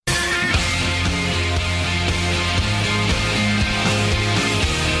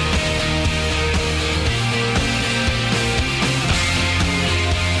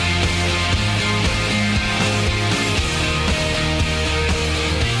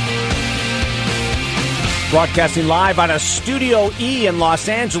Broadcasting live out of Studio E in Los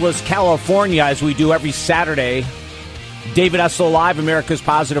Angeles, California, as we do every Saturday. David Essel Live, America's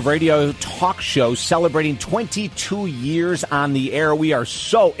Positive Radio talk show, celebrating 22 years on the air. We are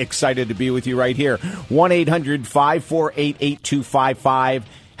so excited to be with you right here. 1-800-548-8255,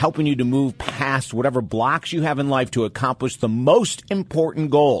 helping you to move past whatever blocks you have in life to accomplish the most important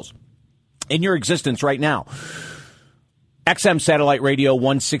goals in your existence right now. XM Satellite Radio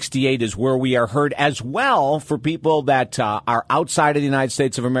 168 is where we are heard, as well for people that are outside of the United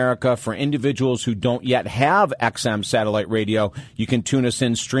States of America. For individuals who don't yet have XM Satellite Radio, you can tune us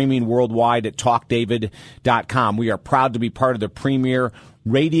in streaming worldwide at TalkDavid.com. We are proud to be part of the premier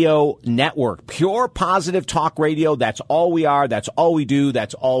radio network. Pure positive talk radio. That's all we are. That's all we do.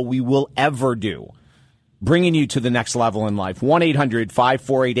 That's all we will ever do. Bringing you to the next level in life.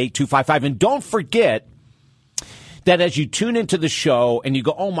 1-800-548-8255. And don't forget that as you tune into the show and you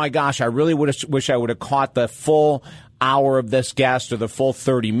go, oh, my gosh, I really wish I would have caught the full hour of this guest or the full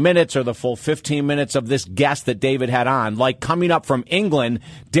 30 minutes or the full 15 minutes of this guest that David had on. Like coming up from England,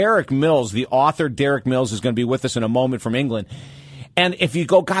 Derek Mills, the author Derek Mills, is going to be with us in a moment from England. And if you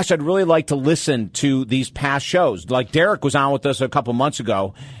go, gosh, I'd really like to listen to these past shows. Like Derek was on with us a couple months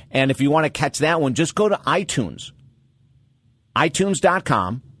ago. And if you want to catch that one, just go to iTunes,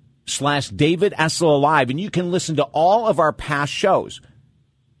 iTunes.com/David Essel Alive, and you can listen to all of our past shows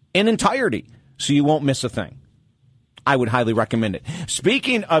in entirety, so you won't miss a thing. I would highly recommend it.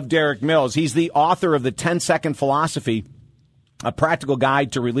 Speaking of Derek Mills, he's the author of The 10-Second Philosophy, a practical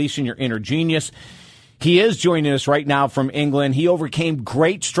guide to releasing your inner genius. He is joining us right now from England. He overcame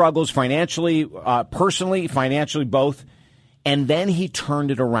great struggles financially, personally, financially, both, and then he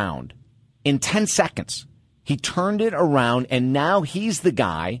turned it around in 10 seconds. He turned it around, and now he's the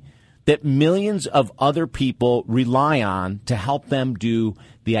guy that millions of other people rely on to help them do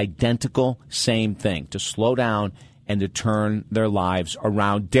the identical same thing, to slow down and to turn their lives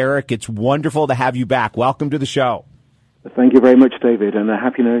around. Derek, it's wonderful to have you back. Welcome to the show. Thank you very much, David, and a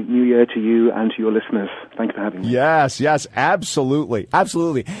happy New Year to you and to your listeners. Thanks for having me. Yes, absolutely.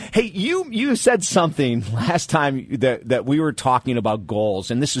 Absolutely. Hey, you said something last time that we were talking about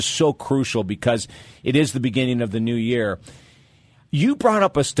goals, and this is so crucial because it is the beginning of the new year. You brought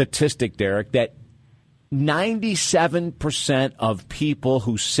up a statistic, Derek, that 97% of people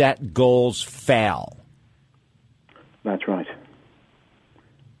who set goals fail. That's right.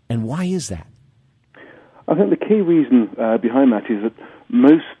 And why is that? I think the key reason behind that is that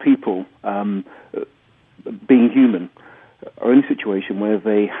most people, being human, are in a situation where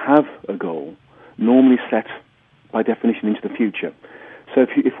they have a goal, normally set by definition into the future. So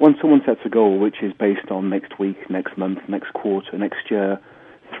if someone sets a goal which is based on next week, next month, next quarter, next year,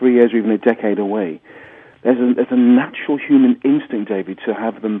 3 years or even a decade away, there's a natural human instinct, David, to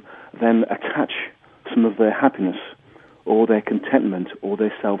have them then attach some of their happiness or their contentment or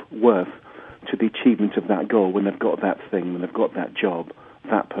their self-worth to the achievement of that goal when they've got that thing, when they've got that job,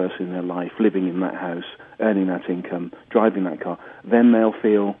 that person in their life, living in that house, earning that income, driving that car, then they'll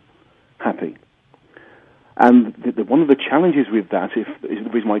feel happy. And one of the challenges with that, is the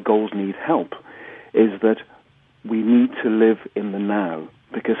reason why goals need help, is that we need to live in the now,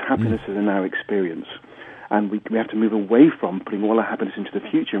 because happiness is a now experience. And we have to move away from putting all our happiness into the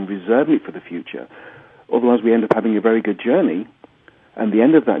future and reserving it for the future. Otherwise, we end up having a very good journey, and the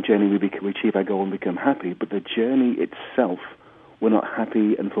end of that journey, we achieve our goal and become happy, but the journey itself, we're not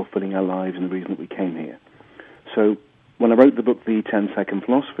happy and fulfilling our lives and the reason that we came here. So when I wrote the book, The 10-Second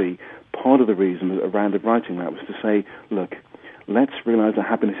Philosophy, part of the reason around writing that was to say, look, let's realize that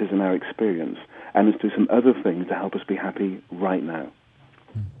happiness is in our experience, and let's do some other things to help us be happy right now.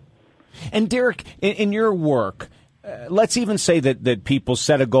 And Derek, in your work, let's even say that people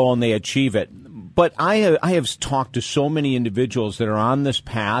set a goal and they achieve it. But I have talked to so many individuals that are on this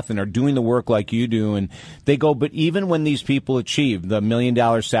path and are doing the work like you do, and they go, but even when these people achieve the $1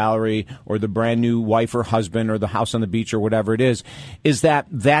 million salary or the brand new wife or husband or the house on the beach or whatever it is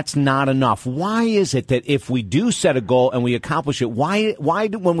that's not enough. Why is it that if we do set a goal and we accomplish it, why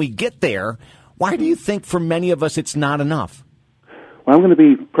when we get there, why do you think for many of us it's not enough? Well, I'm going to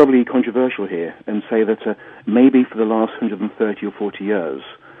be probably controversial here and say that maybe for the last 130 or 40 years,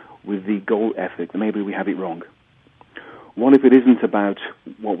 with the goal ethic, maybe we have it wrong. What if it isn't about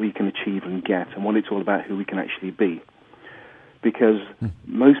what we can achieve and get, and what it's all about who we can actually be? Because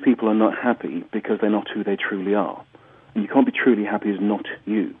most people are not happy because they're not who they truly are. And you can't be truly happy as not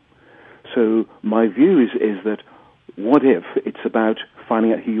you. So my view is that what if it's about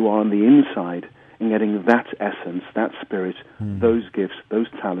finding out who you are on the inside and getting that essence, that spirit, those gifts, those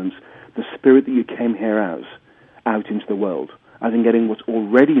talents, the spirit that you came here as, out into the world, as in getting what's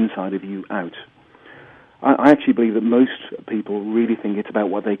already inside of you out. I actually believe that most people really think it's about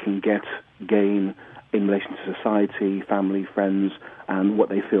what they can gain in relation to society, family, friends, and what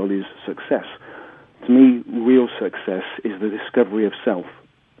they feel is success. To me, real success is the discovery of self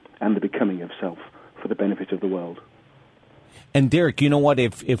and the becoming of self for the benefit of the world. And Derek, you know what?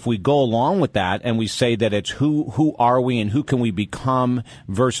 If we go along with that and we say that it's who are we and who can we become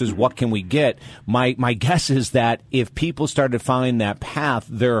versus what can we get, my guess is that if people started following that path,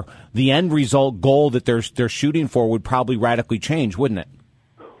 the end result goal that they're shooting for would probably radically change, wouldn't it?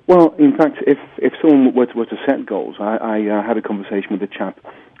 Well, in fact, if someone were to set goals, I had a conversation with a chap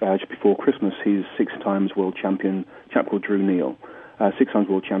just before Christmas. He's 6-time world champion, a chap called Drew Neal, 6-time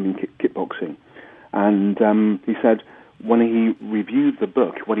world champion kickboxing, and he said, when he reviewed the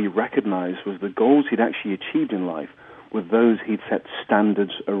book, what he recognized was the goals he'd actually achieved in life were those he'd set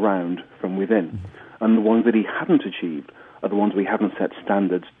standards around from within. And the ones that he hadn't achieved are the ones we haven't set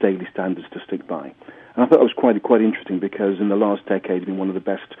standards, daily standards to stick by. And I thought that was quite interesting because in the last decade he's been one of the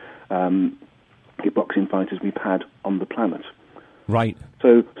best kickboxing fighters we've had on the planet. Right.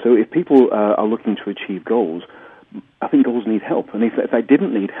 So if people are looking to achieve goals, I think goals need help. And if they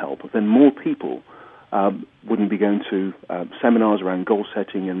didn't need help, then more people wouldn't be going to seminars around goal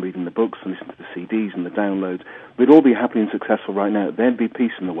setting and reading the books and listening to the CDs and the downloads. We'd all be happy and successful right now. There'd be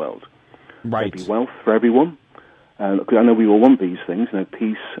peace in the world. Right. There'd be wealth for everyone. Because I know we all want these things,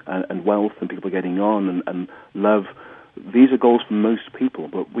 peace and wealth and people getting on and love. These are goals for most people,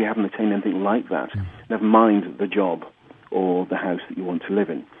 but we haven't attained anything like that. Never mind the job or the house that you want to live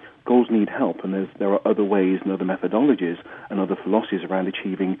in. Goals need help, and there are other ways and other methodologies and other philosophies around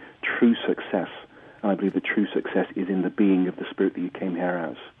achieving true success. And I believe that true success is in the being of the spirit that you came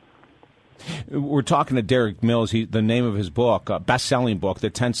here as. We're talking to Derek Mills, the name of his book, best-selling book, The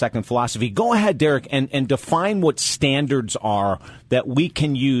 10-Second Philosophy. Go ahead, Derek, and define what standards are that we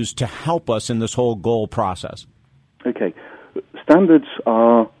can use to help us in this whole goal process. Okay. Standards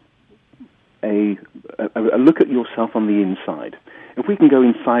are a look at yourself on the inside. If we can go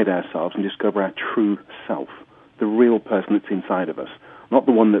inside ourselves and discover our true self, the real person that's inside of us, not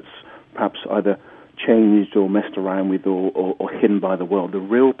the one that's perhaps either changed or messed around with or hidden by the world, the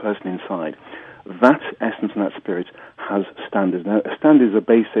real person inside, that essence and that spirit has standards. Now, a standard is a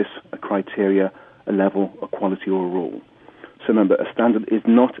basis, a criteria, a level, a quality, or a rule. So remember, a standard is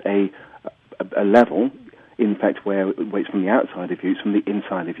not a level, in fact, where it's from the outside of you, it's from the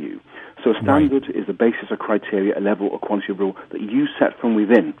inside of you. So a standard is a basis, a criteria, a level, a quality, a rule that you set from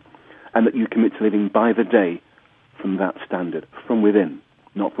within and that you commit to living by the day from that standard, from within,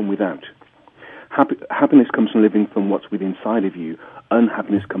 not from without. Happiness comes from living from what's within inside of you.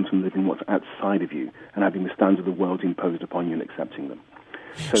 Unhappiness comes from living what's outside of you and having the standards of the world imposed upon you and accepting them.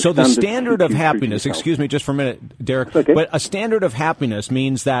 So the standard of happiness, excuse me just for a minute, Derek, okay. But a standard of happiness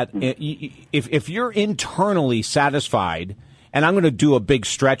means that if you're internally satisfied, and I'm going to do a big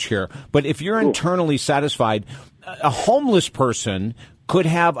stretch here, but if you're internally satisfied, a homeless person could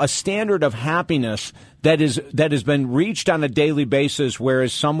have a standard of happiness that has been reached on a daily basis,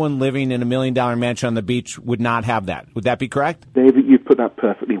 whereas someone living in $1 million mansion on the beach would not have that. Would that be correct? David, you've put that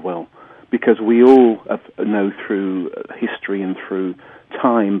perfectly well, because we all know through history and through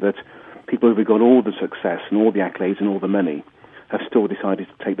time that people who've got all the success and all the accolades and all the money have still decided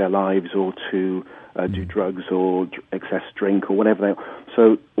to take their lives or to do drugs or excess drink or whatever they are.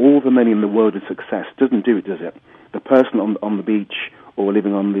 So all the money in the world of success doesn't do it, does it? The person on the beach or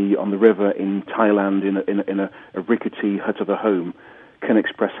living on the river in Thailand in a rickety hut of a home can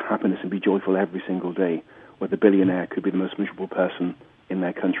express happiness and be joyful every single day, where the billionaire could be the most miserable person in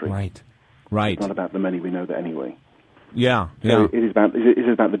their country. Right. It's not about the money, we know that anyway. Yeah. So it is about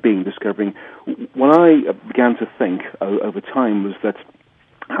the being, discovering. What I began to think over time was that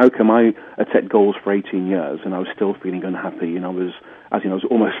how come I had set goals for 18 years and I was still feeling unhappy, and I was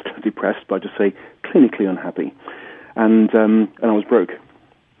almost depressed, but I'd just say clinically unhappy. And I was broke.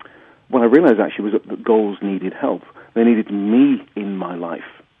 What I realized actually was that the goals needed help. They needed me in my life,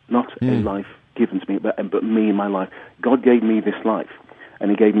 not a life given to me, but me in my life. God gave me this life, and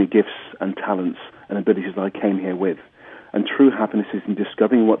He gave me gifts and talents and abilities that I came here with. And true happiness is in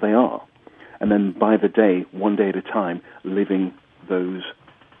discovering what they are, and then by the day, one day at a time, living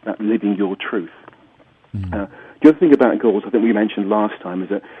your truth. The other thing about goals, I think we mentioned last time, is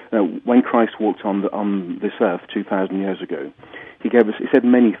that when Christ walked on this earth 2,000 years ago, He said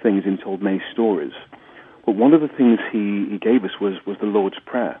many things and told many stories. But one of the things He gave us was the Lord's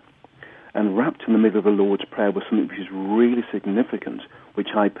Prayer. And wrapped in the middle of the Lord's Prayer was something which is really significant, which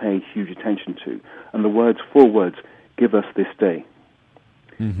I pay huge attention to. And the words, 4 words, give us this day.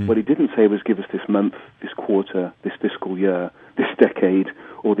 What He didn't say was give us this month, this quarter, this fiscal year, this decade,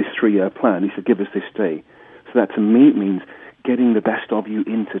 or or this 3-year plan. He said, give us this day. So that to me it means getting the best of you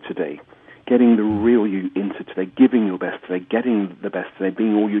into today, getting the real you into today, giving your best today, getting the best today,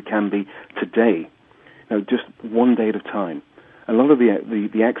 being all you can be today. Just one day at a time. A lot of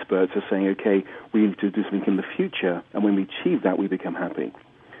the experts are saying, okay, we need to do something in the future, and when we achieve that, we become happy.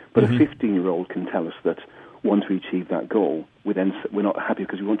 But a 15-year-old can tell us that once we achieve that goal, we're not happy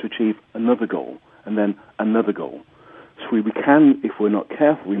because we want to achieve another goal, and then another goal. So we can, if we're not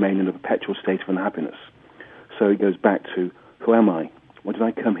careful, remain in a perpetual state of unhappiness. So it goes back to, who am I? What did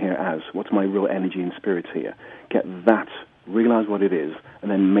I come here as? What's my real energy and spirit here? Get that, realize what it is, and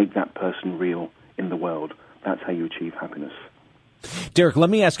then make that person real in the world. That's how you achieve happiness. Derek,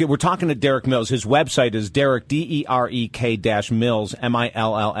 let me ask you, we're talking to Derek Mills. His website is Derek, DEREK-Mills,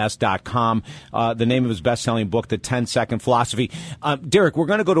 MILLS.com. The name of his best-selling book, The 10-Second Philosophy. Derek, we're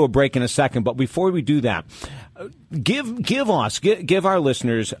going to go to a break in a second, but before we do that, give our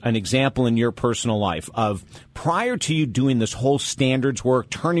listeners an example in your personal life of prior to you doing this whole standards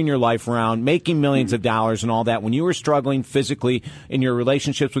work, turning your life around, making millions of dollars and all that, when you were struggling physically in your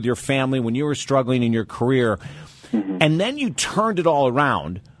relationships with your family, when you were struggling in your career, and then you turned it all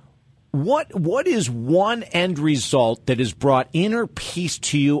around. What is one end result that has brought inner peace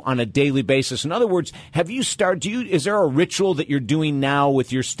to you on a daily basis? In other words, is there a ritual that you're doing now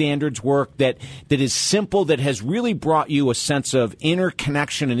with your standards work that is simple, that has really brought you a sense of inner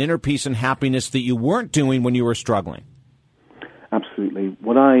connection and inner peace and happiness that you weren't doing when you were struggling? Absolutely.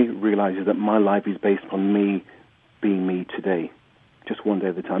 What I realize is that my life is based on me being me today, just one day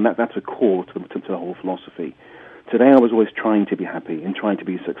at a time. That's a core to the whole philosophy. Today I was always trying to be happy and trying to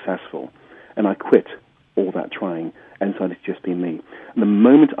be successful, and I quit all that trying and decided to just be me. And the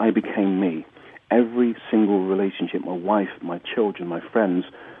moment I became me, every single relationship, my wife, my children, my friends,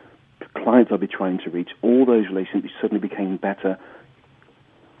 clients I'll be trying to reach, all those relationships suddenly became better,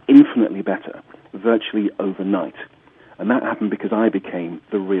 infinitely better, virtually overnight. And that happened because I became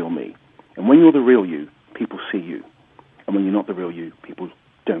the real me. And when you're the real you, people see you. And when you're not the real you, people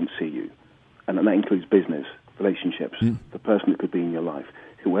don't see you. And that includes business, relationships, the person that could be in your life.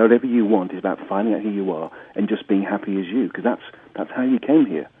 So wherever you want is about finding out who you are and just being happy as you, because that's how you came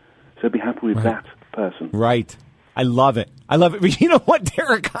here. So be happy with that person. Right. I love it. But you know what,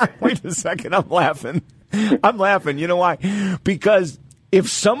 Derek? Wait a second. I'm laughing. You know why? Because if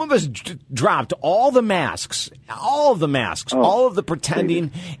some of us dropped all the masks, all of the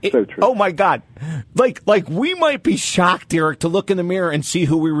pretending, so true. Oh my God, like we might be shocked, Derek, to look in the mirror and see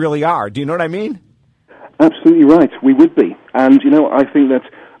who we really are. Do you know what I mean? Absolutely right. We would be. And, I think that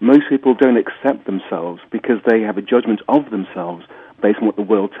most people don't accept themselves because they have a judgment of themselves based on what the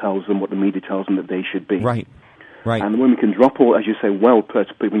world tells them, what the media tells them that they should be. Right. And when we can drop all, as you say,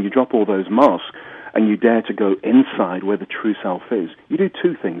 when you drop all those masks and you dare to go inside where the true self is, you do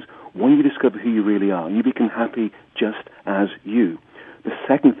two things. One, you discover who you really are, and you become happy just as you. The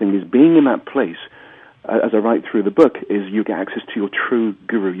second thing is being in that place, as I write through the book, is you get access to your true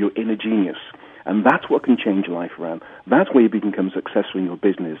guru, your inner genius. And that's what can change your life around. That's where you become successful in your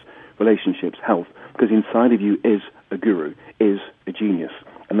business, relationships, health, because inside of you is a guru, is a genius,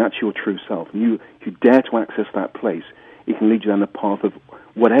 and that's your true self. And you dare to access that place, it can lead you down the path of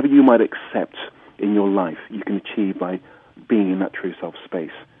whatever you might accept in your life, you can achieve by being in that true self space.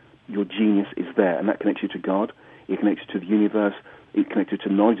 Your genius is there, and that connects you to God, it connects you to the universe, it connects you to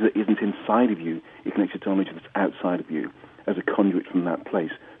knowledge that isn't inside of you, it connects you to knowledge that's outside of you as a conduit from that place.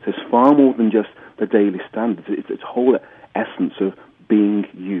 So it's far more than just the daily standards. It's whole essence of being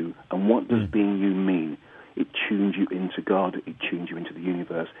you. And what does being you mean? It tunes you into God. It tunes you into the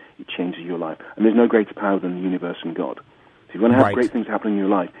universe. It changes your life. And there's no greater power than the universe and God. So if you want to have great things happen in your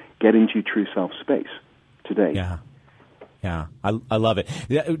life, get into your true self space today. Yeah, I love it.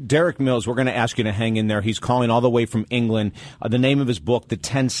 Derek Mills, we're going to ask you to hang in there. He's calling all the way from England. The name of his book, The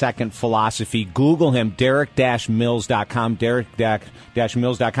 10-Second Philosophy. Google him, Derek-Mills.com,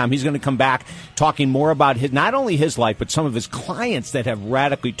 Derek-Mills.com. He's going to come back talking more about not only his life, but some of his clients that have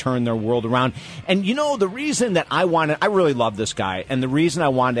radically turned their world around. And, the reason that I really love this guy, and the reason I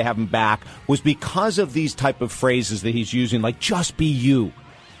wanted to have him back was because of these type of phrases that he's using, like, just be you.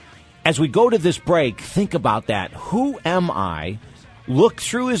 As we go to this break, think about that. Who am I? Look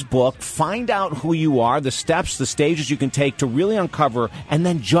through his book, find out who you are, the steps, the stages you can take to really uncover, and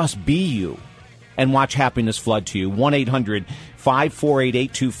then just be you. And watch happiness flood to you.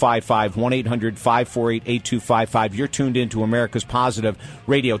 1-800-548-8255, 1-800-548-8255. You're tuned into America's Positive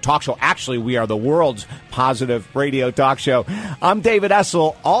Radio Talk Show. Actually, we are the world's positive radio talk show. I'm David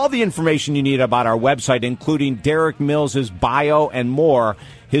Essel. All the information you need about our website, including Derek Mills' bio and more,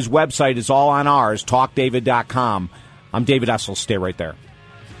 his website is all on ours, talkdavid.com. I'm David Essel. Stay right there.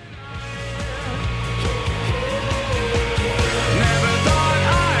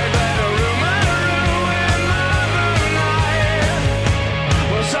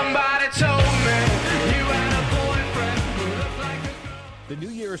 The new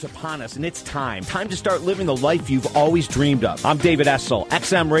year is upon us, and it's time. Time to start living the life you've always dreamed of. I'm David Essel,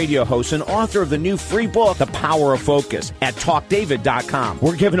 XM radio host and author of the new free book, The Power of Focus, at TalkDavid.com.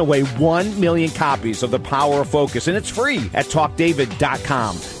 We're giving away 1 million copies of The Power of Focus, and it's free at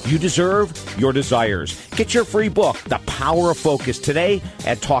TalkDavid.com. You deserve your desires. Get your free book, The Power of Focus, today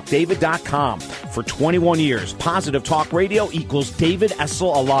at TalkDavid.com. For 21 years, Positive Talk Radio equals David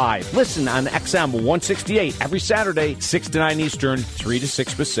Essel Alive. Listen on XM 168 every Saturday, 6 to 9 Eastern, 3 to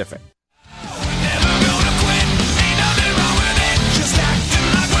 6 Pacific.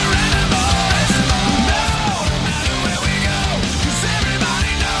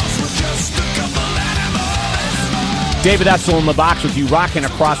 David Essel in the box with you, rocking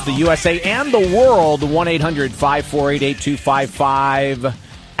across the USA and the world. 1-800-548-8255.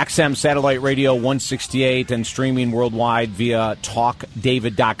 XM Satellite Radio 168 and streaming worldwide via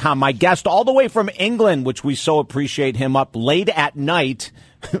TalkDavid.com. My guest all the way from England, which we so appreciate him up late at night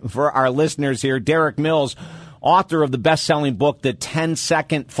for our listeners here, Derek Mills, author of the best-selling book, The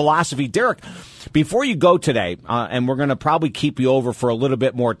 10-Second Philosophy. Derek, before you go today, and we're going to probably keep you over for a little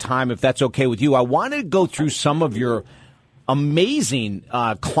bit more time, if that's okay with you, I wanted to go through some of your amazing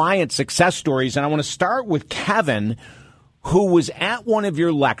client success stories, and I want to start with Kevin, who was at one of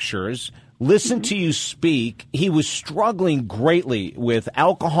your lectures, listened to you speak. He was struggling greatly with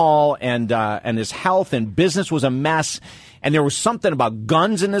alcohol and his health, and business was a mess, and there was something about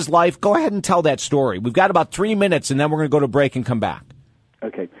guns in his life. Go ahead and tell that story. We've got about 3 minutes, and then we're going to go to break and come back.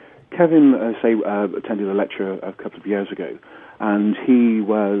 Okay. Kevin, attended a lecture a couple of years ago, and he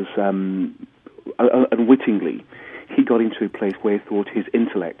was, unwittingly, he got into a place where he thought his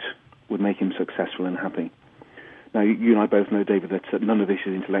intellect would make him successful and happy. Now, you and I both know, David, that none of this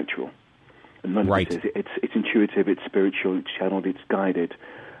is intellectual. And none of it is. It's intuitive, it's spiritual, it's channeled, it's guided.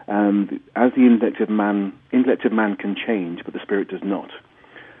 As the intellect of man can change, but the spirit does not.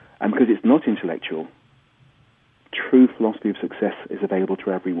 And because it's not intellectual, true philosophy of success is available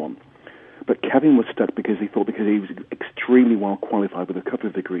to everyone. But Kevin was stuck because he was extremely well qualified with a couple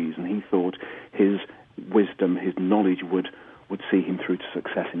of degrees, and he thought his wisdom, his knowledge would see him through to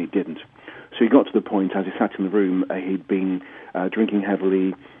success, and it didn't. So he got to the point, as he sat in the room, he'd been drinking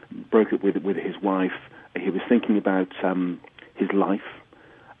heavily, broke up with his wife. He was thinking about his life,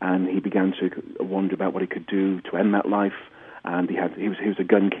 and he began to wonder about what he could do to end that life. And he was a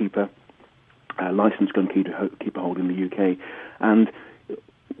gun keeper, a licensed gun keeper holder in the UK. And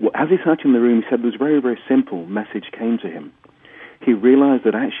as he sat in the room, he said there was a very, very simple message came to him. He realized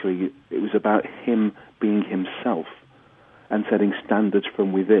that actually it was about him being himself and setting standards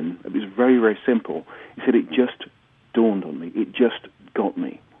from within. It was very, very simple. He said, it just dawned on me. It just got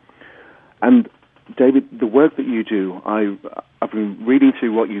me. And David, the work that you do, I've been reading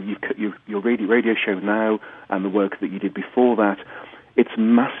through what your radio show now and the work that you did before that. It's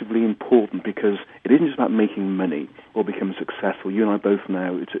massively important because it isn't just about making money or becoming successful. You and I both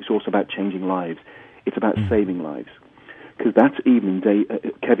know it's also about changing lives. It's about saving lives. Because that evening,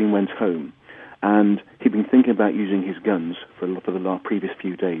 Kevin went home, and he'd been thinking about using his guns for the previous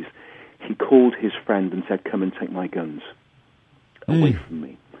few days. He called his friend and said, "Come and take my guns away from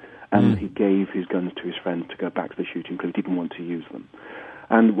me." And he gave his guns to his friend to go back to the shooting because he didn't want to use them.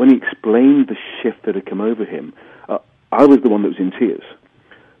 And when he explained the shift that had come over him, I was the one that was in tears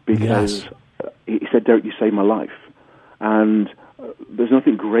because he said, "Derek, you saved my life." And there's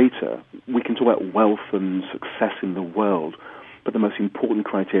nothing greater. We can talk about wealth and success in the world, but the most important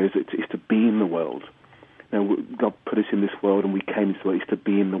criteria is to be in the world. Now, God put us in this world, and we came into the world, is to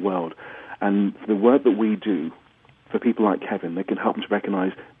be in the world. And the work that we do, for people like Kevin, they can help them to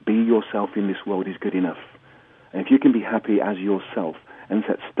recognize, be yourself in this world is good enough. And if you can be happy as yourself and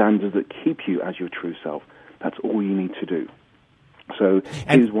set standards that keep you as your true self, that's all you need to do. So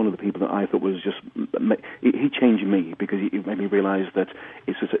he's one of the people that I thought was just, he changed me because he made me realize that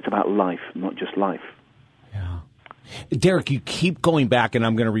it's about life, not just life. Yeah. Derek, you keep going back, and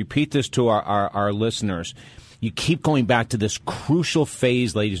I'm going to repeat this to our listeners. You keep going back to this crucial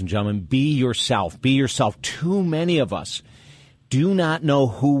phase, ladies and gentlemen. Be yourself. Be yourself. Too many of us do not know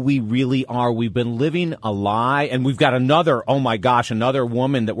who we really are. We've been living a lie, and we've got another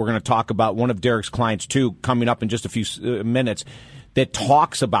woman that we're going to talk about, one of Derek's clients too, coming up in just a few minutes, that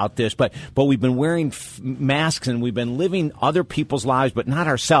talks about this, but we've been wearing masks and we've been living other people's lives, but not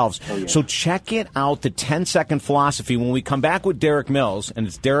ourselves. Oh, yeah. So check it out, the 10-Second Philosophy. When we come back with Derek Mills, and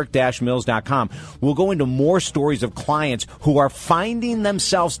it's derek-mills.com, we'll go into more stories of clients who are finding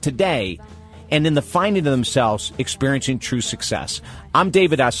themselves today, and in the finding of themselves, experiencing true success. I'm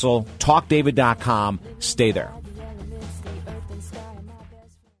David Essel, TalkDavid.com. Stay there.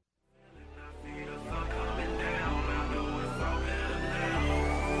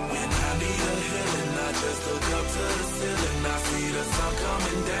 just look up to the ceiling. I see the sun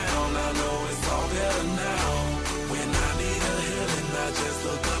coming down. I know it's all better now. When I need a healing, I just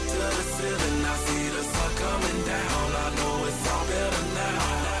look up to the ceiling. I see the sun coming down. I know it's all better now.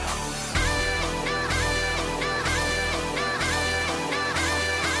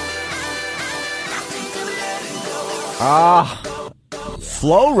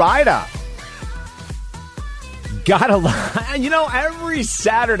 Flo Rida. Every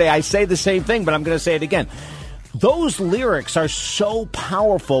Saturday I say the same thing, but I'm going to say it again. Those lyrics are so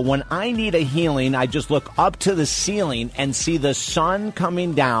powerful. When I need a healing, I just look up to the ceiling and see the sun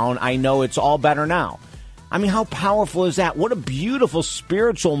coming down. I know it's all better now. I mean, how powerful is that? What a beautiful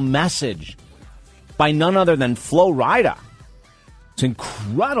spiritual message by none other than Flo Rida. It's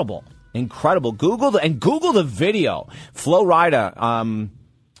incredible. Incredible. Google the video. Flo Rida.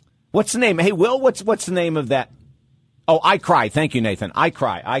 What's the name? Hey, Will, what's the name of that? Oh, I Cry. Thank you, Nathan. I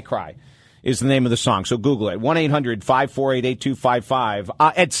Cry is the name of the song. So Google it. 1-800-548-8255.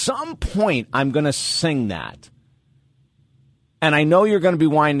 At some point, I'm going to sing that. And I know you're going to be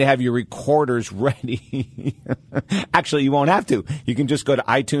wanting to have your recorders ready. Actually, you won't have to. You can just go to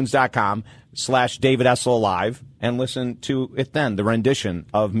iTunes.com/David Essel Live and listen to it then, the rendition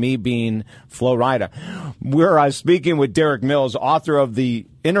of me being Flo Rida. We're speaking with Derek Mills, author of the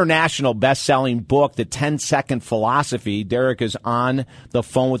international best-selling book, The 10-Second Philosophy. Derek is on the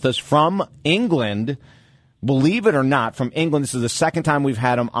phone with us from England. Believe it or not, from England. This is the second time we've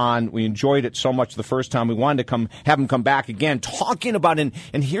had him on. We enjoyed it so much the first time. We wanted to have him come back again, talking about it.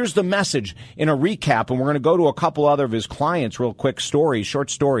 And here's the message in a recap. And we're going to go to a couple other of his clients, real quick stories,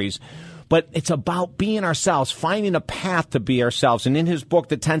 short stories. But it's about being ourselves, finding a path to be ourselves. And in his book,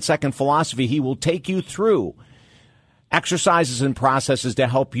 The 10-Second Philosophy, he will take you through exercises and processes to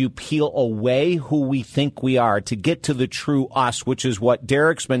help you peel away who we think we are, to get to the true us, which is what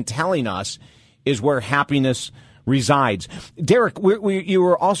Derek's been telling us is where happiness resides. Derek, you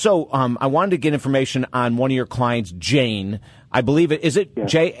were also, I wanted to get information on one of your clients, Jane. I believe it. Is it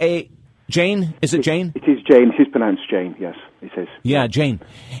yes. Jane? Is it Jane? It is Jane. It is pronounced Jane, yes, it is. Yeah, Jane.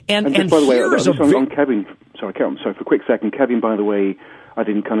 And just by the way, on Kevin, sorry, for a quick second, Kevin, by the way, I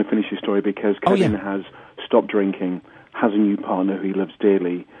didn't kind of finish his story because Kevin has stopped drinking, has a new partner who he loves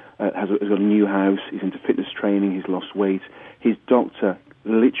dearly, has got a new house, he's into fitness training, he's lost weight. His doctor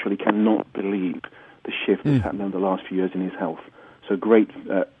literally cannot believe the shift that's happened over the last few years in his health. So great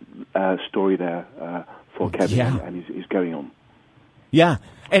story there for Kevin, and he's going on. Yeah,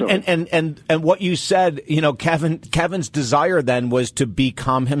 and what you said, Kevin's desire then was to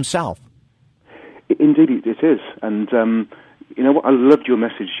become himself. Indeed, it is, and you know what? I loved your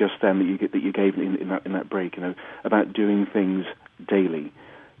message just then that you gave in that break. About doing things daily,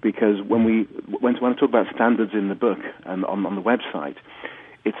 because when I talk about standards in the book and on the website,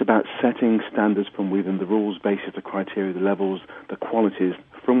 it's about setting standards from within, the rules, basis, the criteria, the levels, the qualities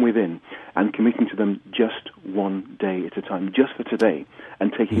from within, and committing to them just one day at a time, just for today,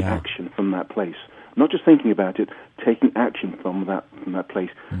 and taking action from that place. Not just thinking about it, taking action from that place,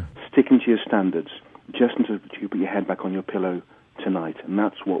 sticking to your standards, just until you put your head back on your pillow tonight, and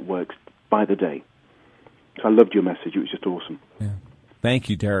that's what works by the day. So I loved your message; it was just awesome. Yeah. Thank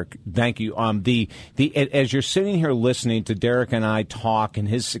you, Derek. Thank you. As you're sitting here listening to Derek and I talk and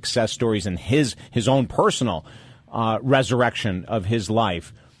his success stories and his own personal resurrection of his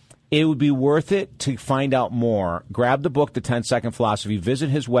life, it would be worth it to find out more. Grab the book, The 10-Second Philosophy. Visit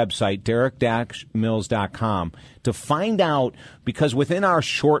his website, derek-mills.com, to find out, because within our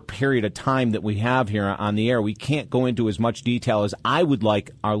short period of time that we have here on the air, we can't go into as much detail as I would like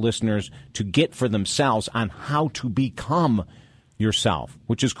our listeners to get for themselves on how to become yourself,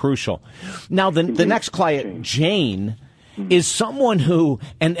 which is crucial. Now, the next client, Jane, is someone who,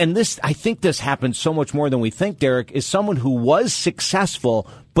 and this, I think this happens so much more than we think, Derek, is someone who was successful,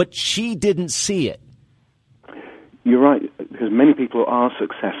 but she didn't see it. You're right, because many people are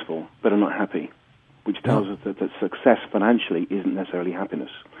successful but are not happy, which tells us that success financially isn't necessarily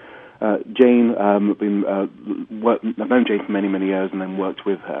happiness. Jane, I've known Jane for many, many years and then worked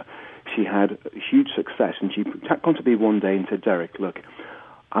with her. She had huge success, and she come to me one day and said, Derek, look,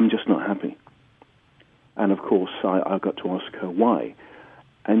 I'm just not happy. And, of course, I got to ask her why.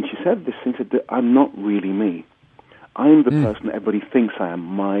 And she said this thing, said that I'm not really me. I'm the person that everybody thinks I am,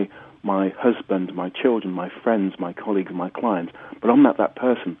 my husband, my children, my friends, my colleagues, my clients. But I'm not that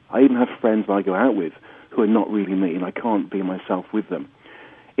person. I even have friends that I go out with who are not really me, and I can't be myself with them.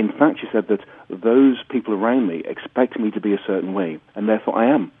 In fact, she said that those people around me expect me to be a certain way, and therefore I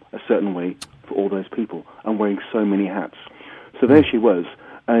am a certain way for all those people. I'm wearing so many hats. So there she was,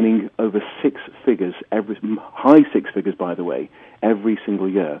 earning over 6 figures, high 6 figures, by the way, every single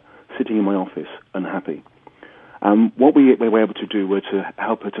year, sitting in my office, unhappy. What we were able to do were to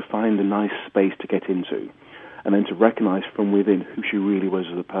help her to find a nice space to get into, and then to recognize from within who she really was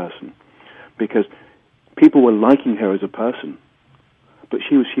as a person. Because people were liking her as a person, but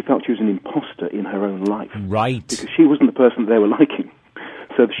she felt she was an imposter in her own life. Right. Because she wasn't the person that they were liking.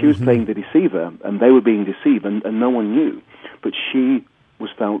 So she was playing the deceiver, and they were being deceived, and no one knew. But she was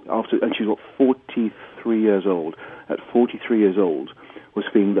felt and she was 43 years old. At 43 years old, was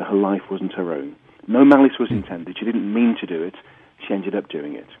feeling that her life wasn't her own. No malice was intended. She didn't mean to do it. She ended up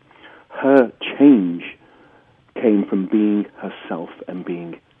doing it. Her change came from being herself and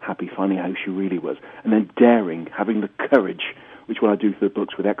being happy, finding out who she really was, and then daring, having the courage, which what I do for the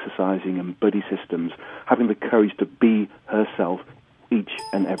books with exercising and buddy systems, having the courage to be herself each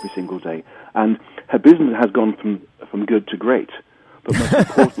and every single day. And her business has gone from good to great. But most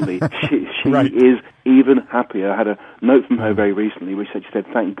importantly, she Right. is even happier. I had a note from her very recently where she said,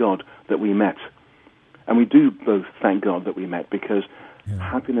 thank God that we met. And we do both thank God that we met, because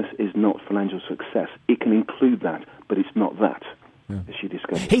happiness is not financial success. It can include that, but it's not that, as she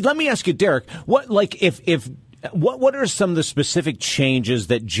discovered. Hey, let me ask you, Derek, what are some of the specific changes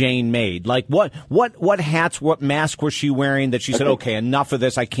that Jane made? Like what hats, what mask was she wearing that she said, okay, enough of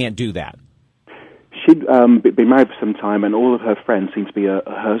this, I can't do that? She'd been married for some time, and all of her friends seemed to be her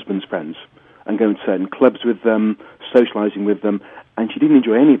husband's friends, and going to certain clubs with them, socializing with them, and she didn't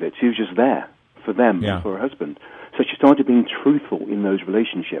enjoy any of it. She was just there for them, and for her husband. So she started being truthful in those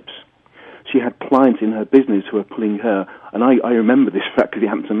relationships. She had clients in her business who were pulling her, and I remember this fact because it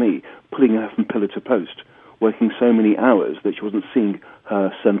happened to me, pulling her from pillar to post, working so many hours that she wasn't seeing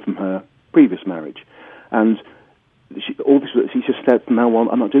her son from her previous marriage. And she just said, from now on,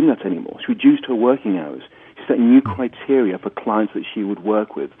 I'm not doing that anymore. She reduced her working hours. She set new criteria for clients that she would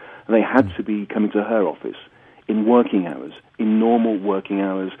work with, and they had to be coming to her office in working hours, in normal working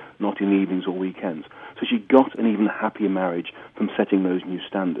hours, not in evenings or weekends. So she got an even happier marriage from setting those new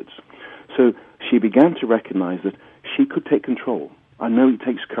standards. So she began to recognize that she could take control. I know it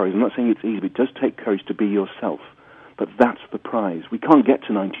takes courage. I'm not saying it's easy, but it does take courage to be yourself. But that's the prize. We can't get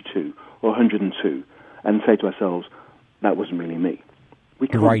to 92 or 102 and say to ourselves, that wasn't really me. We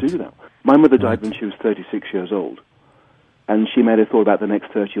can't do that. My mother died when she was 36 years old, and she may have thought about the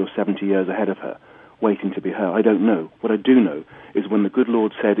next 30 or 70 years ahead of her, waiting to be her. I don't know. What I do know is when the good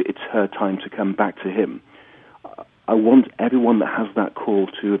Lord said it's her time to come back to him, I want everyone that has that call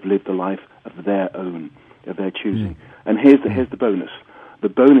to have lived a life of their own, of their choosing. And here's the bonus. The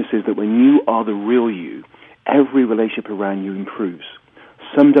bonus is that when you are the real you, every relationship around you improves.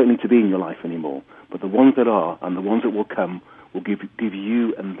 Some don't need to be in your life anymore, but the ones that are and the ones that will come will give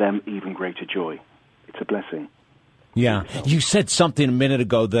you and them even greater joy. It's a blessing. Yeah. You said something a minute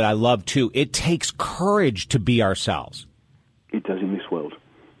ago that I love, too. It takes courage to be ourselves. It does in this world.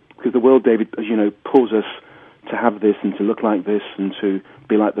 Because the world, David, as you know, pulls us to have this and to look like this and to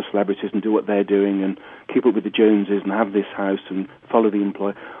be like the celebrities and do what they're doing and keep up with the Joneses and have this house and follow the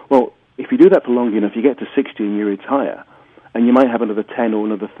employer. Well, if you do that for long enough, you get to 60 and you retire, and you might have another 10 or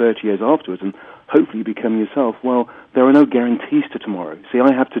another 30 years afterwards, and hopefully you become yourself. Well, there are no guarantees to tomorrow. See,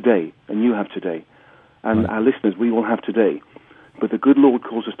 I have today, and you have today, and our listeners, we will have today. But the good Lord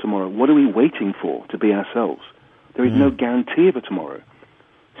calls us tomorrow. What are we waiting for to be ourselves? There is no guarantee of a tomorrow.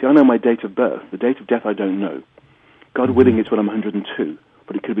 See, I know my date of birth. The date of death I don't know. God willing, it's when I'm 102,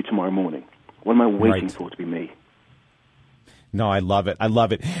 but it could be tomorrow morning. What am I waiting for to be me? No, I love it. I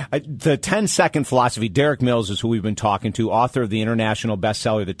love it. The 10-Second Philosophy, Derek Mills is who we've been talking to, author of the international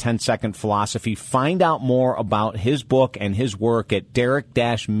bestseller, The 10-Second Philosophy. Find out more about his book and his work at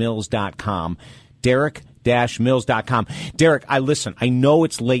derek-mills.com. Derek-mills.com. Derek, I know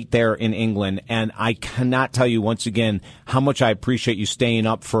it's late there in England, and I cannot tell you once again how much I appreciate you staying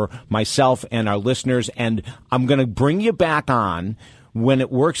up for myself and our listeners, and I'm going to bring you back on when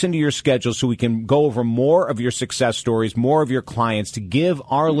it works into your schedule so we can go over more of your success stories, more of your clients, to give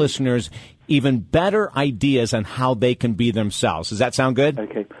our listeners even better ideas on how they can be themselves. Does that sound good?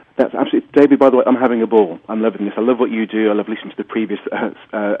 Okay. That's absolutely. David, by the way, I'm having a ball. I'm loving this. I love what you do. I love listening to the previous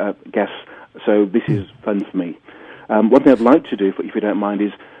guests. So this is fun for me. One thing I'd like to do, if you don't mind,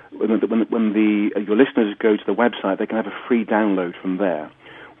 is when your listeners go to the website, they can have a free download from there,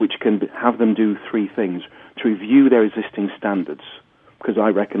 which can have them do three things. To review their existing standards, because I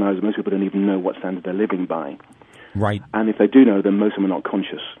recognize most people don't even know what standard they're living by. Right. And if they do know, then most of them are not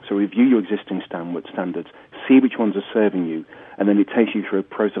conscious. So review your existing standards, see which ones are serving you, and then it takes you through a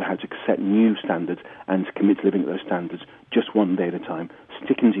process of how to set new standards and to commit to living at those standards just one day at a time.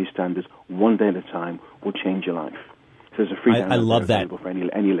 Sticking to your standards one day at a time will change your life. So there's a free download I love that. for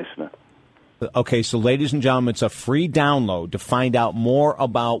any listener. Okay, so ladies and gentlemen, it's a free download to find out more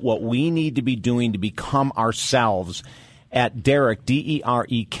about what we need to be doing to become ourselves at Derek,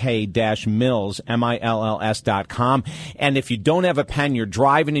 DEREK-Mills, MILLS.com. And if you don't have a pen, you're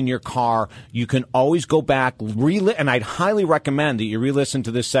driving in your car, you can always go back, and I'd highly recommend that you re-listen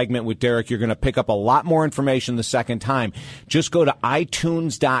to this segment with Derek. You're going to pick up a lot more information the second time. Just go to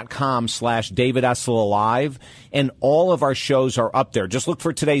iTunes.com/David Essel Alive, and all of our shows are up there. Just look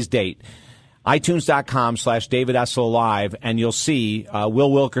for today's date. iTunes.com/David Essel Alive, and you'll see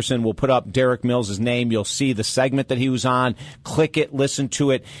Will Wilkerson will put up Derek Mills' name. You'll see the segment that he was on. Click it, listen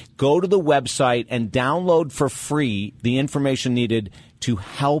to it. Go to the website and download for free the information needed to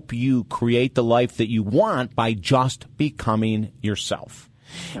help you create the life that you want by just becoming yourself.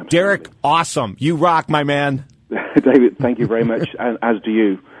 Absolutely. Derek, awesome. You rock, my man. David, thank you very much, and as do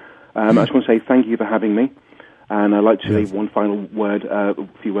you. I just want to say thank you for having me. And I'd like to leave one final word, a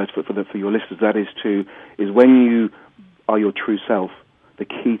few words for your listeners. That is when you are your true self, the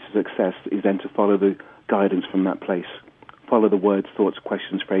key to success is then to follow the guidance from that place. Follow the words, thoughts,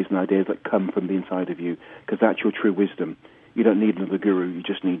 questions, phrases, and ideas that come from the inside of you, because that's your true wisdom. You don't need another guru. You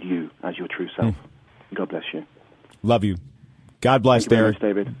just need you as your true self. God bless you. Love you. God bless, Derek.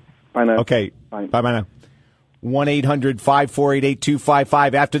 Thank you very much, David. Bye now. Okay. Bye now.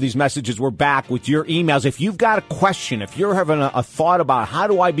 1-800-548-8255. After these messages, we're back with your emails. If you've got a question, if you're having a thought about how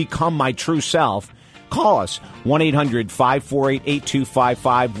do I become my true self, call us.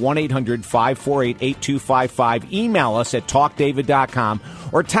 1-800-548-8255. 1-800-548-8255. Email us at talkdavid.com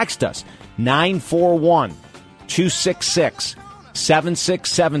or text us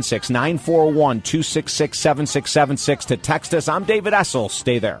 941-266-7676. 941-266-7676 to text us. I'm David Essel.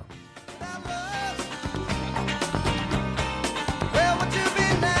 Stay there.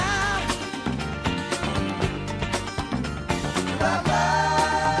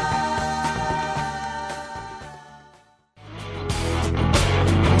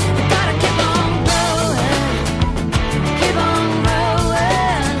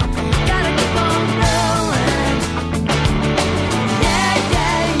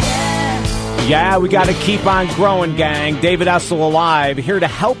 Yeah, we got to keep on growing, gang. David Essel Alive, here to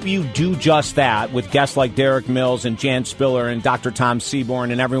help you do just that with guests like Derek Mills and Jan Spiller and Dr. Tom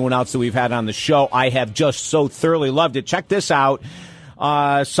Seaborn and everyone else that we've had on the show. I have just so thoroughly loved it. Check this out.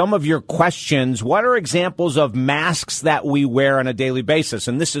 Some of your questions. What are examples of masks that we wear on a daily basis?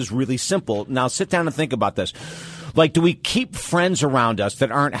 And this is really simple. Now, sit down and think about this. Like, do we keep friends around us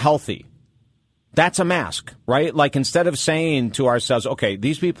that aren't healthy? That's a mask, right? Like, instead of saying to ourselves, okay,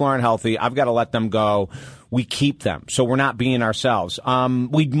 these people aren't healthy, I've got to let them go, we keep them. So we're not being ourselves.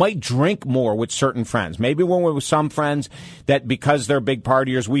 We might drink more with certain friends. Maybe when we're with some friends that because they're big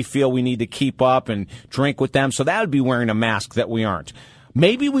partiers, we feel we need to keep up and drink with them. So that would be wearing a mask that we aren't.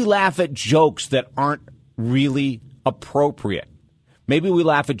 Maybe we laugh at jokes that aren't really appropriate. Maybe we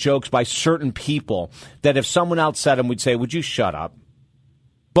laugh at jokes by certain people that if someone else said them, we'd say, would you shut up?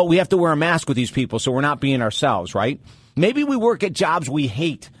 But we have to wear a mask with these people, so we're not being ourselves, right? Maybe we work at jobs we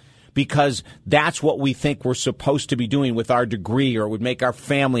hate because that's what we think we're supposed to be doing with our degree, or would make our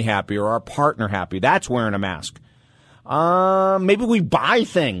family happy or our partner happy. That's wearing a mask. Maybe we buy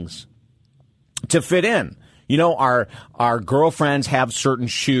things to fit in. You know, our girlfriends have certain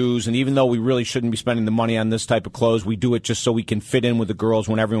shoes, and even though we really shouldn't be spending the money on this type of clothes, we do it just so we can fit in with the girls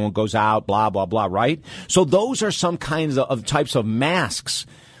when everyone goes out, blah, blah, blah, right? So those are some kinds of types of masks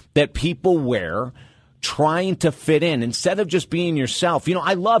that people wear trying to fit in instead of just being yourself. You know,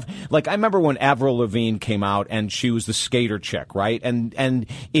 I remember when Avril Lavigne came out and she was the skater chick, right? And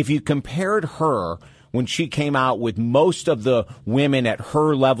if you compared her when she came out with most of the women at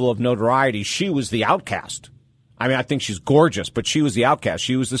her level of notoriety, she was the outcast. I mean, I think she's gorgeous, but she was the outcast.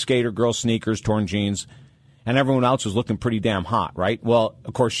 She was the skater girl, sneakers, torn jeans, and everyone else was looking pretty damn hot, right? Well,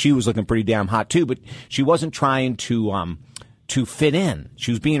 of course, she was looking pretty damn hot too, but she wasn't trying to fit in. She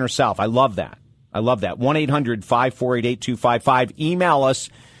was being herself. I love that. 1-800-548-8255. Email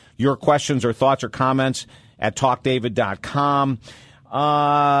us your questions or thoughts or comments at talkdavid.com.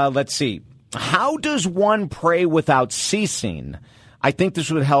 Let's see. How does one pray without ceasing? I think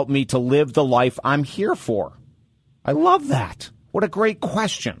this would help me to live the life I'm here for. I love that. What a great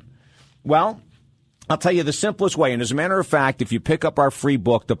question. Well, I'll tell you the simplest way. And as a matter of fact, if you pick up our free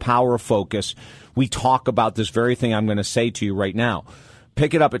book, The Power of Focus, we talk about this very thing I'm going to say to you right now.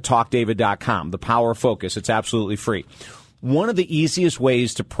 Pick it up at talkdavid.com, The Power of Focus. It's absolutely free. One of the easiest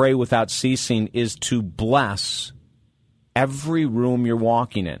ways to pray without ceasing is to bless every room you're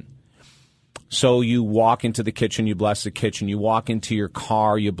walking in. So you walk into the kitchen, you bless the kitchen. You walk into your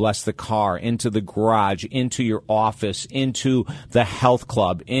car, you bless the car. Into the garage, into your office, into the health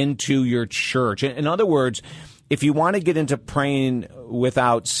club, into your church. In other words, if you want to get into praying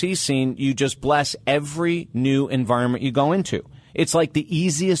without ceasing, you just bless every new environment you go into. It's like the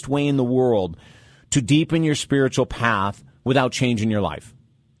easiest way in the world to deepen your spiritual path without changing your life.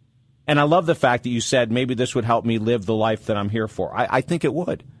 And I love the fact that you said maybe this would help me live the life that I'm here for. I think it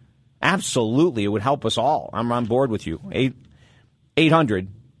would. Absolutely. It would help us all. I'm on board with you.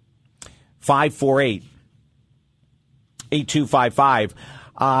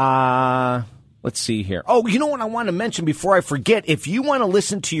 800-548-8255. Let's see here. Oh, you know what I want to mention before I forget? If you want to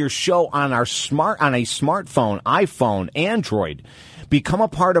listen to your show on a smartphone, iPhone, Android, become a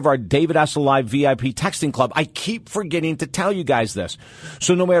part of our David S. Alive VIP texting club. I keep forgetting to tell you guys this.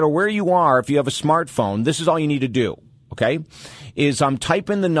 So no matter where you are, if you have a smartphone, this is all you need to do. Okay, is type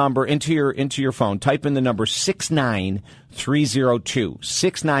in the number into your phone. Type in the number 69302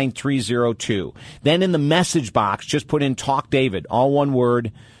 69302. Then in the message box, just put in Talk David, all one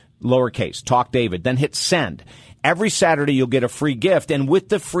word, lowercase, Talk David. Then hit send. Every Saturday you'll get a free gift, and with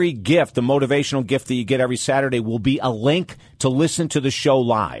the free gift, the motivational gift that you get every Saturday will be a link to listen to the show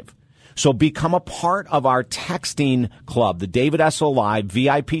live. So become a part of our texting club, the David S. Alive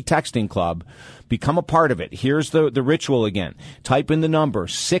VIP texting club. Become a part of it. Here's the ritual again. Type in the number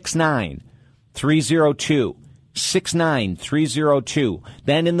 69302 69302.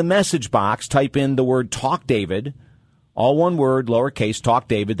 Then in the message box, type in the word Talk David, all one word, lowercase, Talk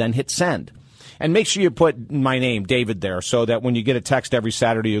David, then hit send. And make sure you put my name, David, there, so that when you get a text every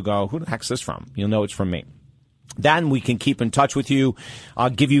Saturday, you go, who the heck's this from? You'll know it's from me. Then we can keep in touch with you,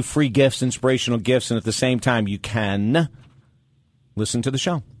 give you free gifts, inspirational gifts, and at the same time, you can listen to the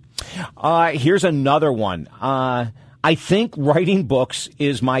show. Here's another one. I think writing books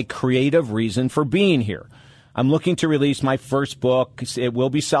is my creative reason for being here. I'm looking to release my first book. It will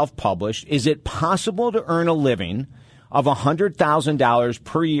be self-published. Is it possible to earn a living of $100,000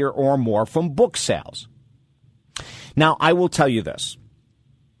 per year or more from book sales? Now, I will tell you this.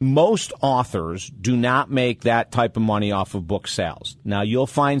 Most authors do not make that type of money off of book sales. Now, you'll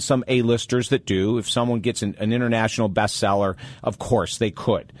find some A-listers that do. If someone gets an international bestseller, of course, they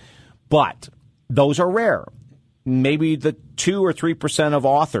could. But those are rare. Maybe the 2 or 3% of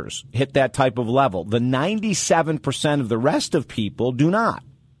authors hit that type of level. The 97% of the rest of people do not.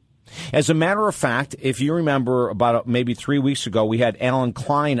 As a matter of fact, if you remember about maybe 3 weeks ago, we had Alan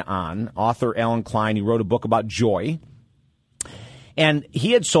Klein on, author Alan Klein. He wrote a book about joy. And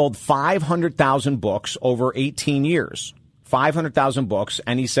he had sold 500,000 books over 18 years, 500,000 books.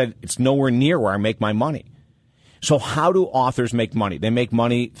 And he said, it's nowhere near where I make my money. So how do authors make money? They make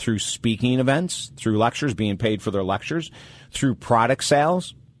money through speaking events, through lectures, being paid for their lectures, through product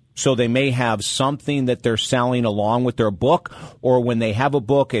sales. So they may have something that they're selling along with their book, or when they have a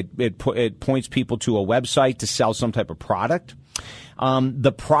book, it points people to a website to sell some type of product.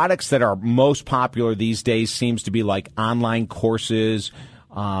 The products that are most popular these days seems to be like online courses,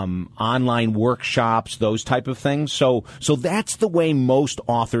 online workshops, those type of things. So that's the way most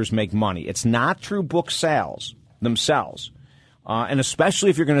authors make money. It's not through book sales themselves. And especially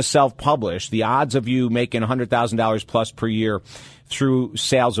if you're going to self-publish, the odds of you making $100,000 plus per year through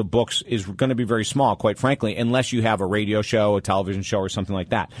sales of books is going to be very small, quite frankly, unless you have a radio show, a television show, or something like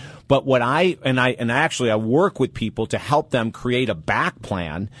that. But what I work with people to help them create a back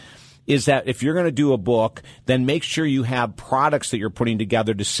plan is that if you're going to do a book, then make sure you have products that you're putting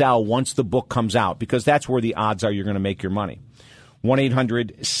together to sell once the book comes out, because that's where the odds are you're going to make your money.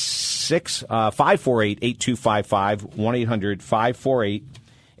 1-800-548-8255,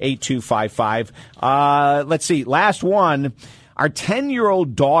 1-800-548-8255. Let's see, last one. Our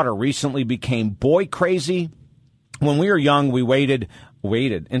 10-year-old daughter recently became boy crazy. When we were young, we waited.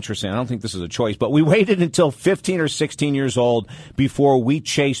 Interesting. I don't think this is a choice, but we waited until 15 or 16 years old before we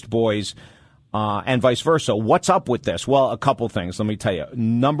chased boys, and vice versa. What's up with this? Well, a couple things. Let me tell you.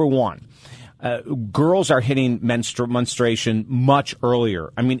 Number one, girls are hitting menstruation much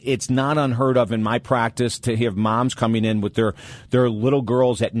earlier. I mean, it's not unheard of in my practice to have moms coming in with their little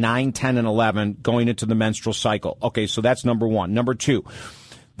girls at 9, 10, and 11 going into the menstrual cycle. Okay, so that's number one. Number two,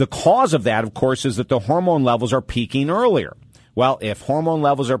 the cause of that, of course, is that the hormone levels are peaking earlier. Well, if hormone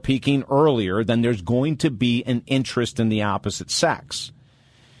levels are peaking earlier, then there's going to be an interest in the opposite sex.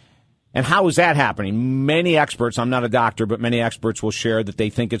 And how is that happening? Many experts, I'm not a doctor, but many experts will share that they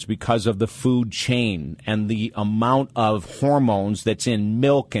think it's because of the food chain and the amount of hormones that's in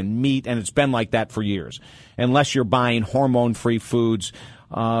milk and meat, and it's been like that for years. Unless you're buying hormone-free foods,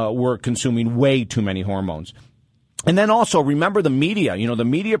 we're consuming way too many hormones. And then also remember the media. You know, the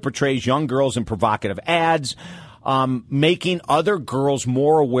media portrays young girls in provocative ads, making other girls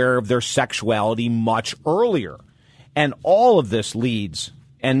more aware of their sexuality much earlier. And all of this leads,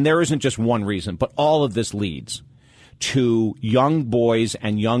 and there isn't just one reason, but all of this leads to young boys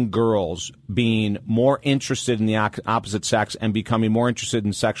and young girls being more interested in the opposite sex and becoming more interested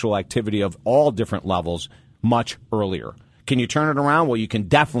in sexual activity of all different levels much earlier. Can you turn it around? Well, you can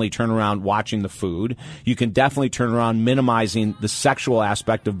definitely turn around watching the food. You can definitely turn around minimizing the sexual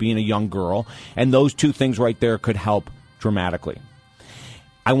aspect of being a young girl. And those two things right there could help dramatically.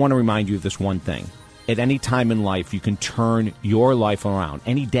 I want to remind you of this one thing. At any time in life, you can turn your life around.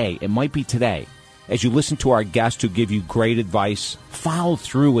 Any day. It might be today. As you listen to our guests who give you great advice, follow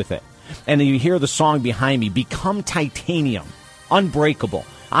through with it. And then you hear the song behind me, Become Titanium, Unbreakable.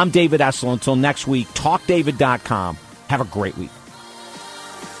 I'm David Essel. Until next week, TalkDavid.com. Have a great week.